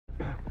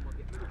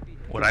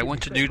What I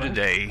want to do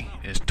today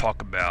is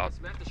talk about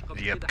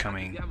the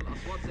upcoming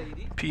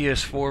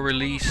PS4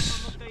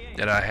 release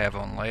that I have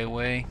on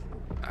layaway.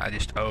 I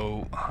just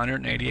owe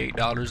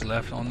 $188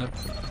 left on the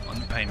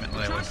payment,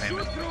 layaway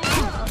payment,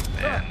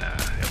 and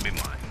it'll be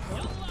mine.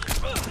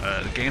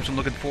 The games I'm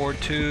looking forward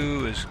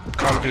to is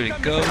Call of Duty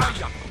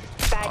Ghost.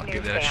 I'll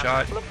give that a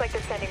shot.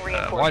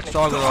 Watch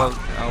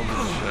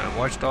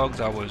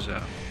Dogs, I was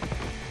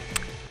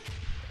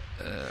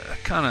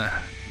kind of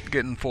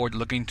getting forward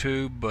looking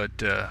to, but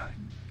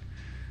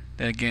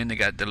then again they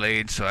got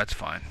delayed, so that's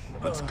fine.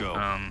 Let's go.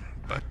 Yeah,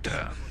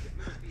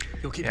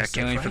 I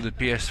can't wait for the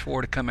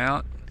PS4 to come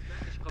out.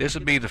 This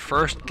will be the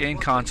first game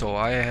console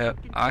I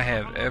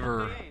have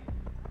ever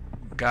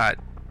got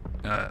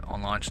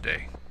on launch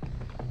day.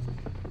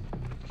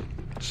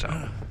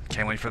 So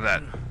can't wait for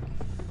that.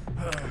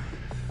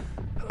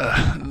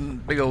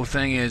 Big old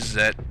thing is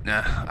that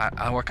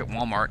I work at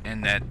Walmart,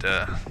 and that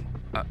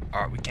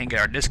we can't get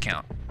our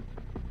discount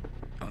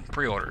on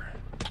pre-order.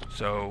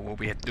 So what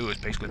we have to do is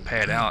basically pay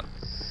it out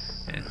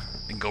and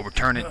go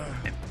return it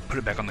and put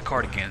it back on the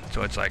card again.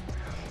 So it's like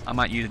I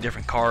might use a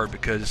different card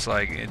because it's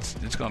like it's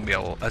gonna be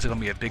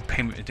a big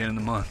payment at the end of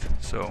the month.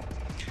 So,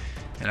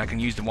 and I can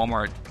use the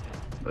Walmart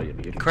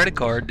credit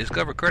card,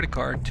 Discover credit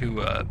card,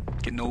 to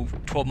get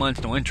 12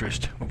 months no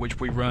interest, which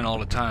we run all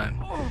the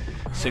time.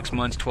 6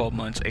 months, 12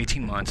 months,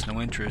 18 months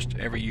no interest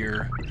every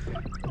year.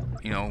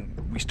 You know,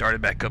 we start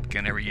it back up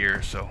again every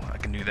year, so I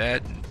can do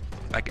that.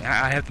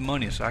 I have the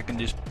money, so I can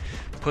just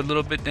put a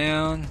little bit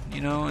down, you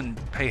know, and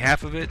pay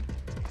half of it,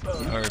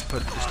 or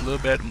put just a little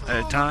bit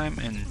at a time,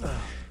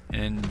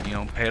 and you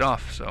know, pay it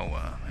off. So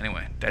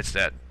anyway, that's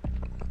that.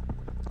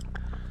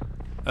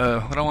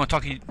 What I want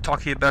to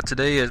talk to you about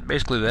today is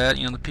basically that,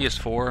 you know, the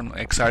PS4. I'm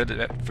excited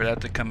for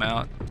that to come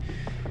out,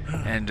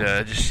 and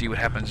just see what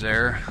happens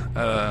there.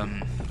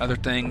 Other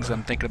things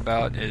I'm thinking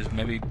about is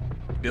maybe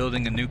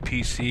building a new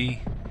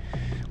PC,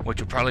 which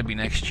will probably be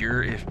next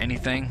year, if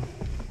anything.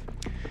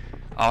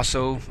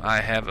 Also, I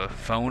have a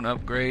phone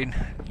upgrade,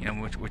 you know,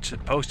 which was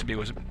supposed to be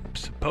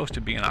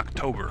in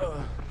October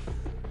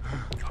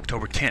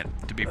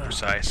 10th to be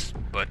precise.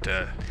 But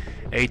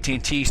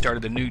AT&T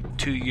started a new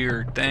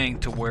 2-year thing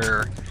to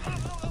where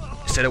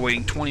instead of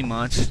waiting 20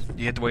 months,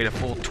 you have to wait a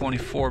full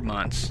 24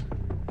 months.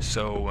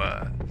 So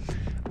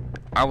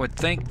I would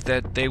think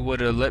that they would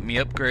have let me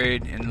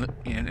upgrade and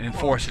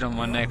enforce it on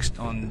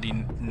the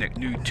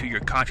new 2-year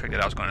contract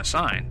that I was going to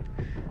sign.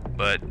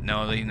 But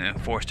no, they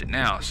enforced it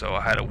now, so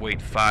I had to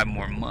wait 5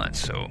 more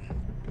months. So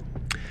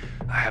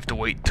I have to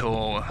wait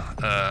till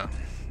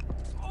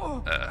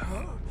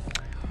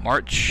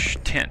March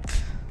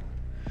 10th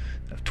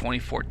of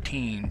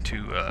 2014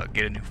 to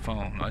get a new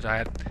phone.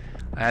 I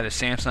had a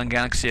Samsung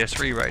Galaxy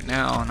S3 right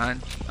now,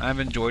 and I've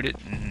enjoyed it.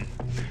 And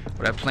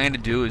what I plan to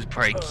do is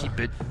probably keep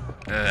it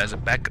as a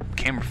backup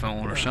camera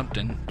phone or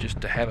something,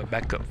 just to have a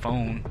backup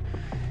phone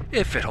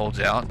if it holds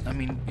out. I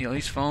mean, you know,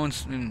 these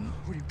phones,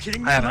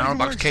 I have an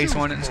out-of-box case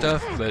on it and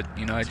stuff, but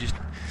you know,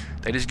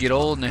 they just get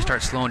old and they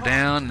start slowing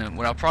down. And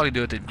what I'll probably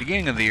do at the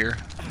beginning of the year,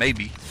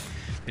 maybe,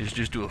 is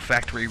just do a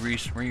factory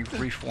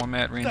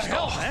reformat,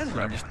 reinstall,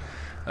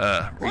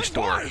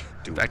 restore,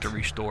 factory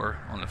restore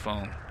on the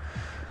phone.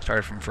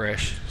 Started from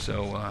fresh.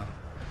 So,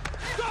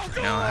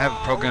 you know, I have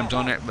programs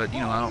on it, but you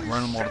know, I don't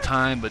run them all the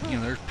time. But you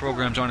know, there's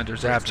programs on it,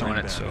 there's apps on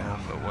it, so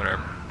but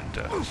whatever.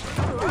 So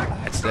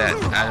that's that.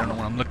 I don't know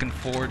what I'm looking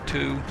forward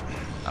to.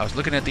 I was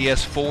looking at the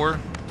S4,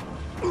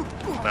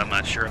 but I'm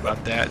not sure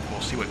about that.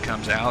 We'll see what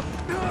comes out.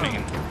 I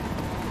mean,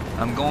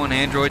 I'm going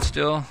Android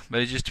still,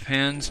 but it just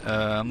depends.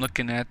 I'm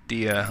looking at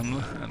the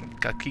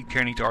I keep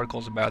hearing these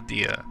articles about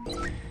the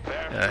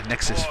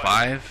Nexus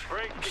 5,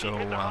 so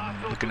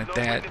I'm looking at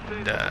that.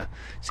 And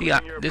see,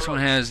 this one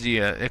has the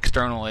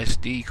external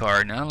SD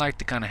card, and I like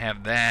to kind of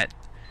have that,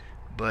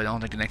 but I don't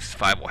think the Nexus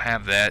 5 will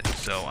have that,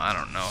 so I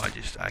don't know.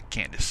 I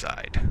can't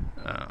decide.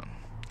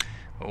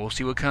 But we'll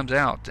see what comes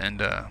out.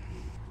 And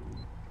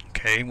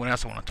okay, what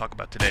else I want to talk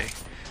about today?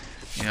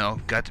 You know,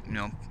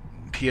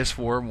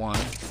 PS4 one,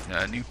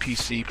 new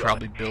PC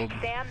probably build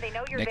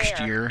next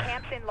year.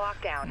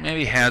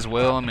 Maybe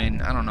Haswell. I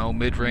mean, I don't know,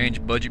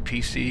 mid-range budget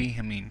PC.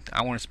 I mean,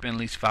 I want to spend at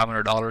least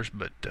 $500,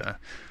 but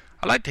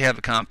I like to have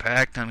a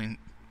compact. I mean,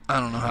 I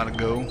don't know how to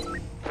go.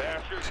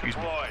 Excuse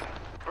me.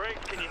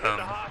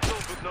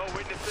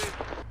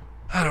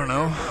 I don't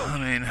know. I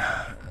mean,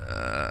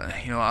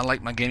 you know, I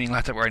like my gaming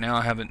laptop right now.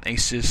 I have an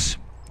Asus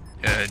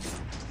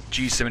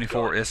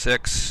G74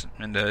 SX,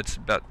 and it's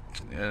about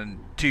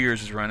 2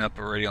 years is run up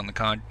already on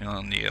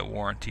the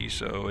warranty,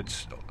 so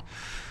it's,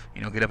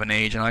 you know, get up in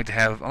age. And I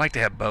like to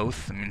have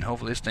both. I mean,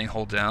 hopefully this thing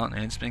holds out.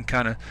 And it's been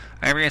kind of,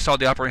 I reinstalled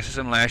the operating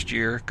system last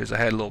year because I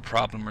had a little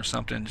problem or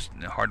something, just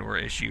a hardware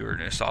issue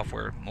or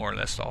software, more or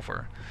less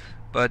software.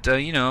 But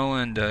you know,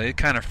 and it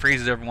kind of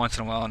freezes every once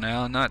in a while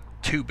now. Not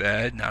too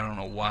bad. I don't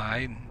know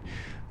why.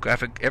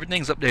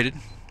 Everything's updated.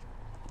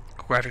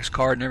 Graphics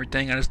card and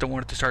everything. I just don't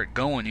want it to start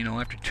going, you know,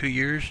 after 2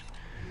 years.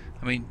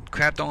 I mean,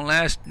 crap don't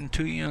last in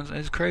 2 years.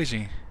 It's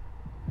crazy.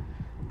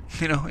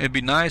 You know, it'd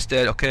be nice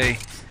that, okay,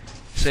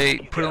 say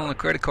put it on a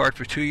credit card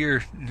for 2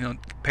 years,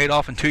 paid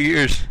off in 2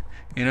 years,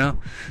 and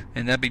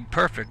that'd be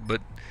perfect.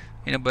 But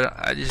but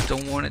I just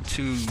don't want it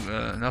to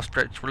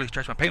really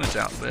stretch my payments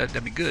out. But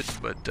that'd be good.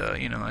 But I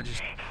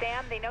just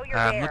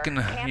I'm looking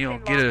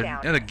to get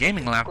another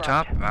gaming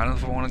laptop. I don't know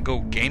if I want to go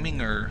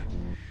gaming or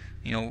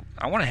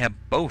I want to have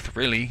both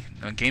really,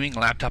 a gaming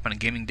laptop and a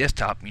gaming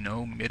desktop.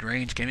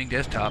 Mid-range gaming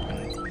desktop,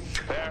 and the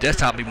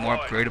desktop be more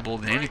upgradable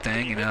than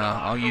anything. And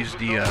I'll use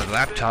the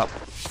laptop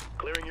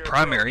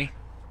primary,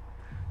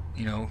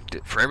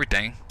 for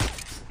everything,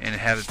 and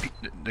have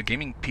the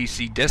gaming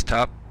PC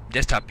desktop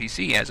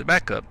PC as a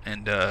backup,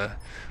 and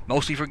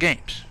mostly for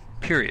games,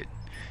 period.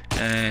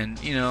 And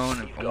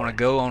I want to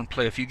go on and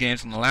play a few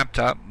games on the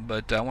laptop,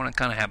 but I want to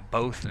kind of have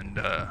both, and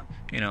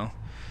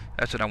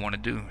that's what I want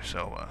to do.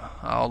 So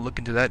I'll look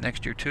into that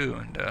next year too,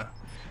 and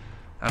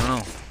I don't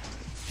know.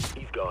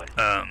 He's gone.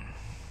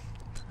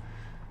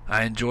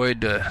 I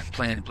enjoyed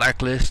playing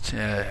Blacklist.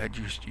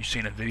 You've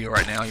seen a video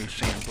right now. You're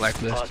seeing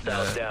Blacklist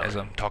as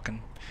I'm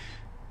talking,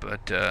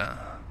 but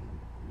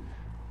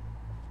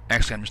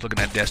actually I'm just looking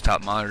at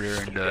desktop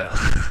monitor, and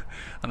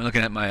I'm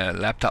looking at my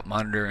laptop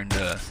monitor and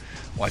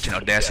watching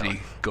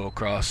Audacity go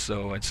across.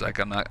 So it's like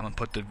I'm gonna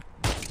put the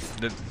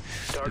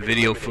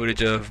video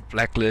footage of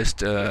Blacklist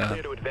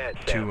to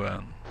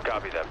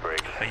Copy that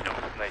break.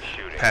 Nice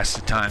shooting. pass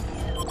the time,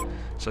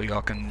 so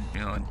y'all can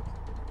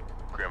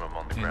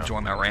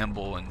enjoy my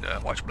ramble and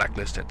watch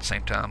Blacklist at the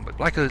same time. But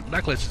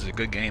Blacklist is a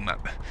good game.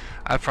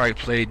 I've probably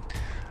played.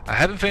 I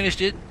haven't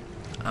finished it.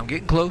 I'm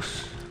getting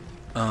close.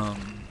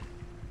 I'm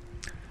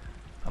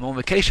on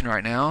vacation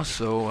right now,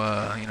 so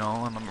I'm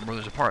at my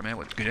brother's apartment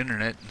with good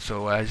internet,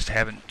 so I just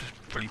haven't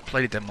really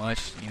played it that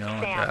much.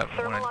 I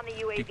want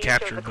to get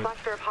captured, but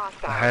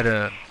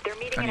I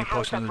need to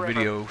post another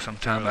video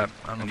sometime. I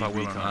don't know if I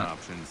will or not,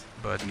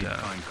 but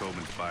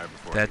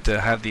that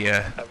have the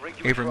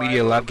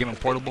AverMedia Live Gaming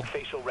Portable.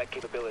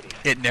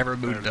 It never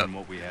booted up,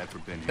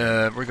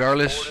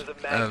 regardless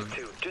of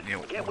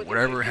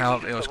whatever how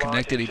it was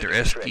connected, either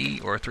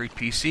SD or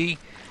 3PC.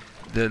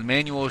 The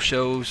manual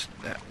shows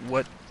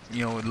what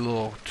the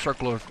little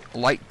circular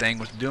light thing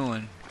was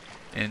doing,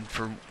 and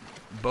for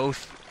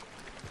both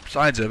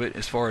sides of it,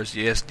 as far as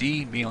the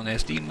SD being on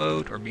SD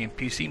mode or being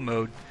PC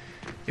mode,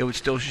 it would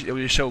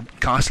just show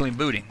constantly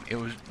booting. It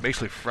was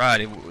basically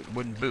fried. It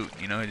wouldn't boot.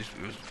 It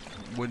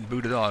wouldn't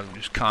boot at all. It was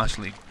just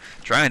constantly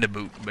trying to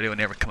boot, but it would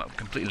never come up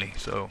completely.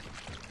 So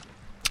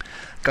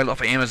got it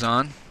off of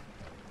Amazon.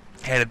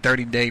 Had a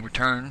 30-day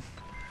return.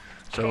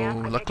 So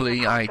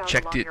luckily I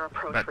checked it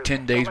about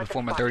 10 days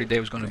before my 30-day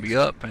was going to be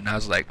up, and I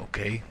was like,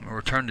 okay, I'm going to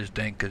return this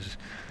thing because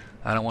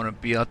I don't want to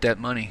be out that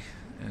money.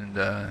 And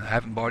I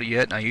haven't bought it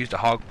yet. I used a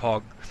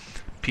Hauppauge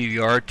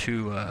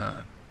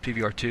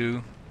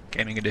PVR2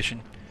 Gaming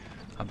Edition.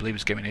 I believe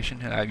it's Gaming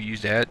Edition. I've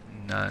used that,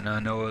 and I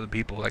know other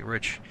people like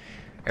Rich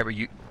of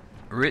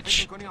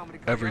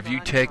Review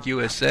Tech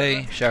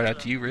USA. Shout out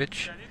to you,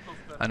 Rich.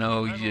 I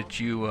know that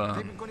you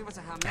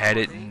had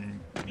it in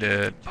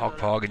the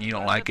Hauppauge and you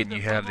don't like it, and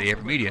you have the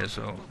AverMedia,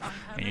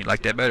 and you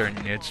like that better.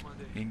 And it's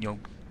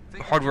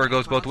hardware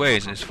goes both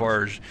ways as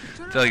far as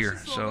failure.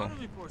 So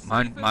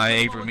my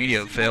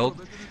AverMedia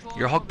failed,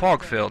 your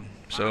Hauppauge failed.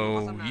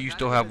 So you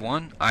still have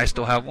one, I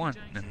still have one,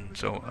 and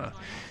so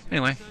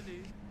anyway,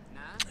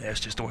 that's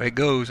just the way it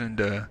goes.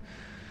 And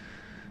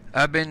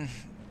I've been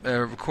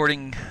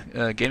recording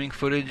gaming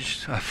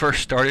footage. I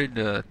first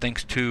started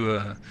thanks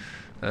to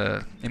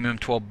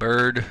MM12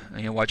 Bird,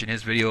 watching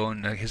his video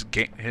and his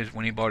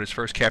when he bought his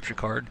first capture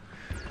card,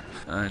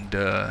 and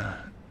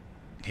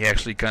he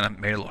actually kind of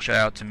made a little shout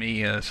out to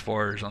me as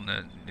far as on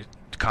the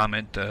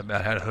comment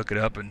about how to hook it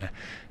up and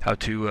how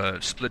to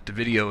split the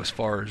video as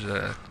far as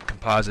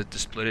composite, to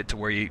split it to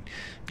where you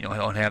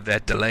don't have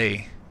that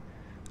delay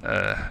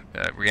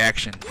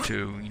reaction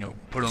to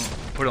put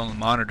on the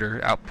monitor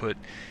output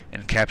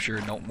and capture.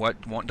 Don't watch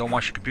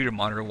your computer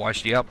monitor,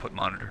 watch the output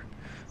monitor.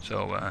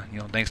 So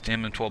thanks to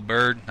MM12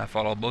 Bird, I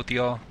follow both of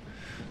y'all.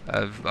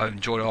 I've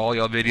enjoyed all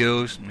y'all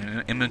videos.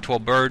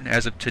 MM12 Bird,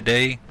 as of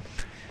today,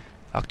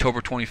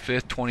 October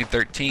 25th,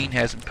 2013,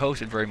 hasn't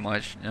posted very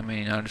much. I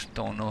mean, I just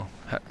don't know.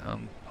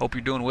 Hope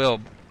you're doing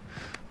well,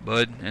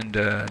 bud, and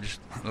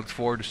just look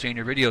forward to seeing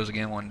your videos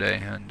again one day.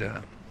 And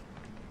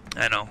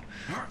I know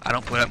I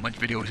don't put up much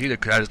videos either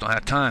because I just don't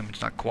have time.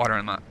 It's not quiet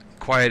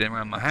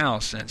around my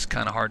house, and it's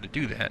kind of hard to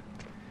do that.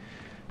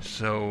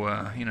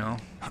 So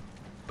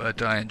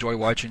but I enjoy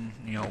watching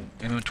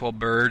MM12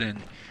 Bird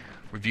and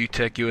Review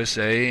Tech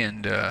USA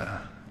and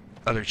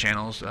other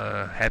channels.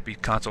 Happy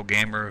Console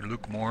Gamer,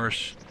 Luke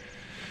Morris.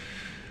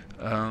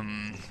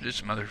 There's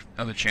some other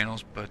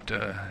channels, but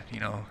I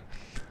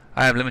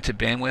have limited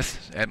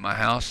bandwidth at my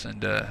house,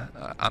 and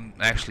I'm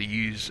actually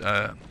use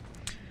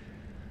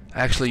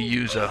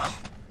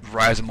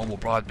Verizon Mobile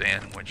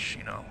Broadband, which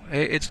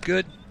it's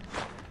good,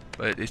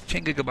 but it's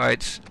 10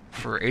 gigabytes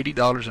for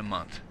 $80 a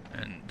month,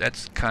 and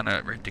that's kind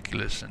of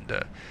ridiculous. And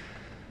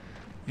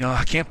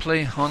I can't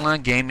play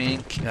online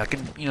gaming. I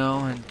can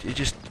and it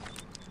just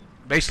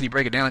basically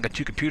break it down. I got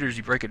two computers.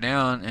 You break it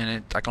down,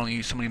 and I can only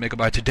use so many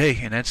megabytes a day,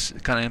 and that's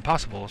kind of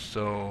impossible.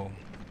 So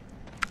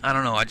I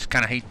don't know. I just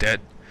kind of hate that.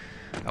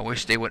 I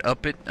wish they would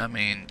up it. I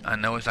mean, I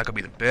know it's not gonna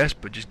be the best,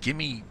 but just give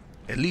me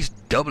at least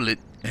double it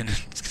and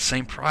it's the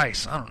same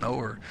price. I don't know,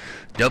 or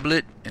double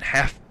it and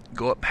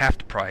go up half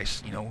the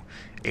price. You know,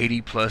 80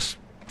 plus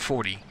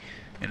 40,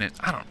 and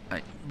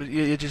but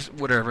it just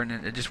whatever. And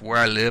it just where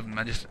I live, and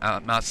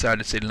I'm outside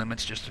the city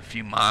limits, just a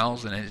few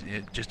miles, and I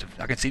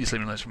can see the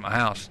city limits from my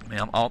house. I mean,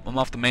 I'm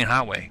off the main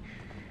highway,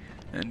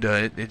 and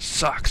it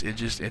sucks.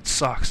 It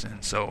sucks,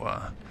 and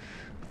so.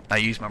 I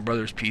use my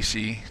brother's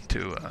PC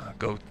to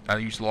I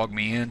use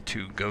LogMeIn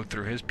to go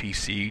through his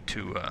PC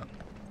to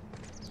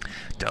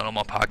download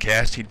my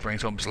podcast. He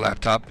brings home his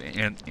laptop at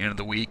the end of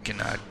the week,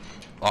 and I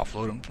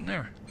offload him from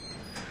there.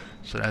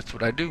 So that's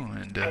what I do.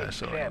 And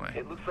so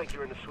anyway,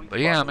 but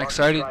yeah, I'm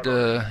excited.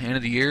 End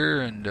of the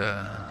year, and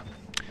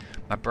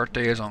my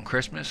birthday is on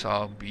Christmas.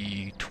 I'll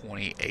be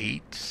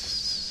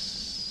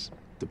 28.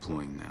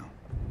 Deploying now.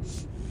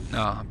 No,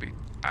 I'll be.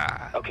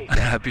 Okay,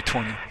 I'd be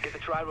 20.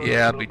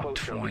 Yeah, I'd be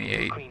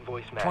 28.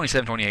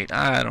 27, 28.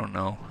 I don't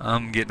know.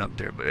 I'm getting up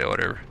there, but yeah,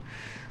 whatever.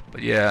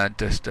 But yeah,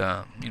 just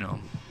you know,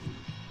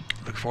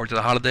 look forward to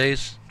the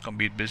holidays. Gonna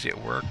be busy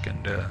at work,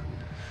 and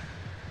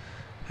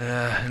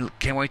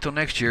can't wait till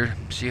next year.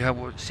 See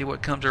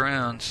what comes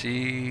around.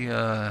 See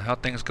how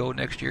things go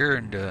next year,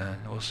 and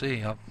we'll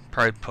see. I'll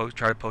probably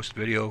try to post a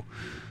video.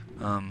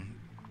 About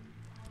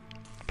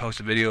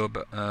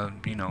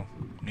you know,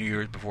 New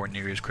Year's, before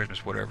New Year's,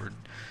 Christmas, whatever.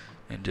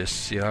 And just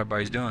see how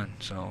everybody's doing.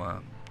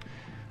 So,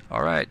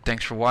 alright,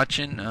 thanks for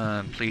watching.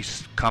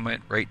 Please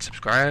comment, rate,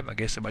 subscribe. I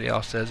guess somebody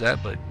else says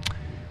that, but,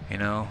 you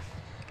know,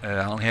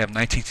 I only have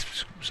 19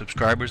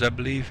 subscribers, I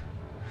believe.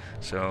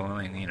 So,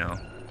 I mean, you know,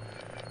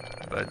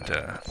 but,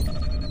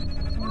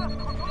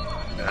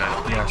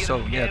 yeah,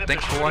 so, yeah,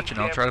 thanks for watching.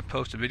 I'll try to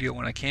post a video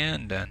when I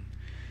can, and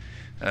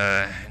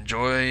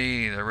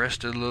enjoy the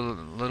rest of the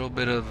little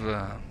bit of,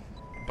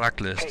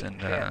 Blacklist,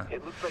 and I'll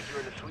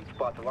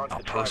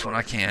post when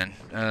I can.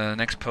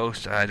 Next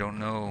post, I don't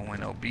know when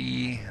it'll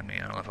be. I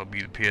mean, I don't know if it'll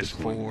be the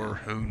PS4.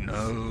 Who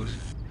knows?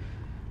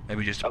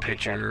 Maybe just a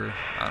picture.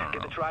 I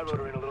don't know. So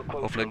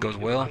hopefully it goes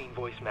well.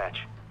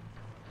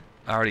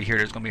 I already hear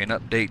there's going to be an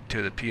update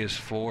to the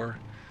PS4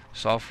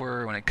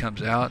 software when it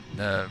comes out.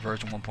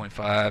 Version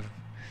 1.5.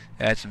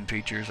 Add some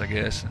features, I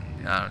guess,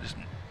 and I don't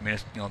know,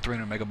 it's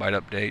 300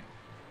 megabyte update,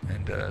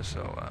 and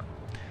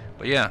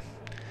but yeah.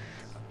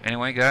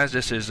 Anyway, guys,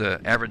 this is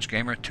Average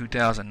Gamer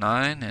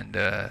 2009, and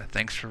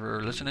thanks for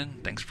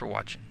listening. Thanks for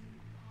watching.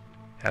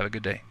 Have a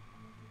good day.